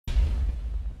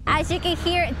As you can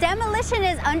hear, demolition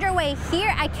is underway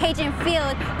here at Cajun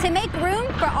Field to make room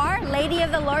for Our Lady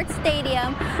of the Lourdes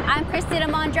Stadium. I'm Christina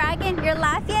Mondragon, your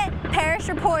Lafayette Parish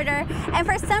reporter, and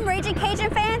for some Raging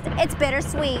Cajun fans, it's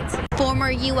bittersweet.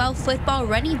 Former UL football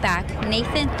running back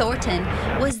Nathan Thornton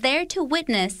was there to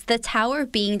witness the tower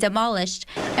being demolished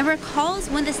and recalls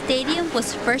when the stadium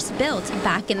was first built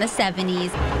back in the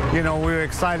 70s. You know, we were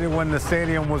excited when the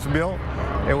stadium was built.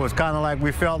 It was kind of like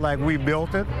we felt like we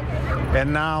built it.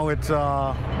 And now it's, you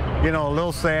know, a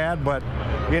little sad, but,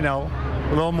 you know,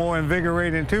 a little more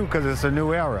invigorating too because it's a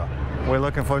new era. We're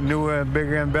looking for newer,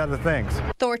 bigger, and better things.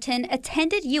 Thornton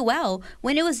attended UL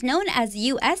when it was known as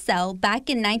USL back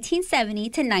in 1970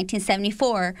 to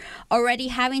 1974. Already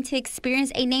having to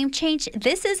experience a name change,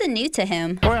 this isn't new to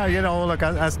him. Well, you know, look,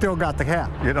 I still got the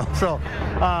cap, you know, so,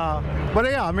 but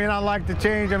yeah, I mean, I like the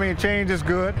change. I mean, change is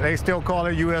good. They still call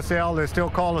it USL. They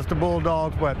still call us the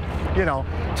Bulldogs, but, you know,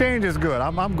 change is good.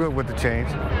 I'm good with the change.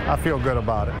 I feel good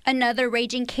about it. Another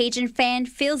Raging Cajun fan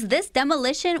feels this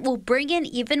demolition will bring in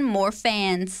even more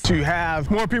fans. To have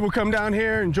more people come down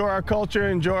here, enjoy our culture,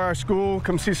 enjoy our school,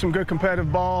 come see some good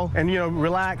competitive ball, and, you know,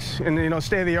 relax and, you know,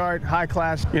 state-of-the-art,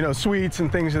 high-class, you know, suites and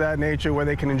things of that nature where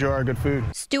they can enjoy our good food.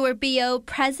 Stuart B.O.,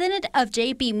 president of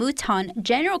JB Mouton,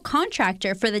 general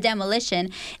contractor for the demolition,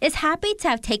 is happy to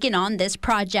have taken on this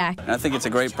project. I think it's a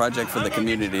great project for the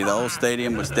community. The old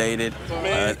stadium was dated,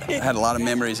 had a lot of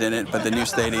memories in it, but the new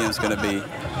stadium is going to be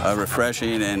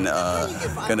refreshing and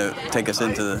going to take us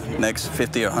into the next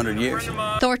 50 or 100 years.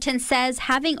 Thornton says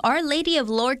having Our Lady of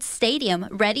Lourdes Stadium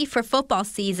ready for football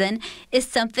season is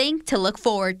something to look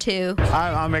forward to.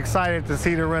 I'm excited to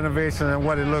see the renovation and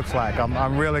what it looks like.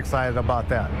 I'm real excited about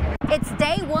that. It's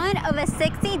day one of a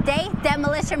 60-day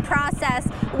demolition process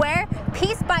where,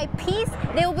 piece by piece,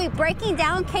 they will be breaking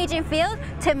down Cajun Field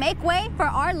to make way for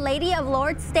Our Lady of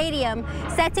Lourdes Stadium,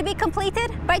 set to be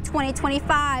completed by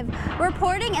 2025.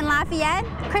 Reporting in Lafayette,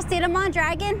 Christina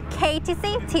Mondragon,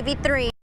 KATC TV3.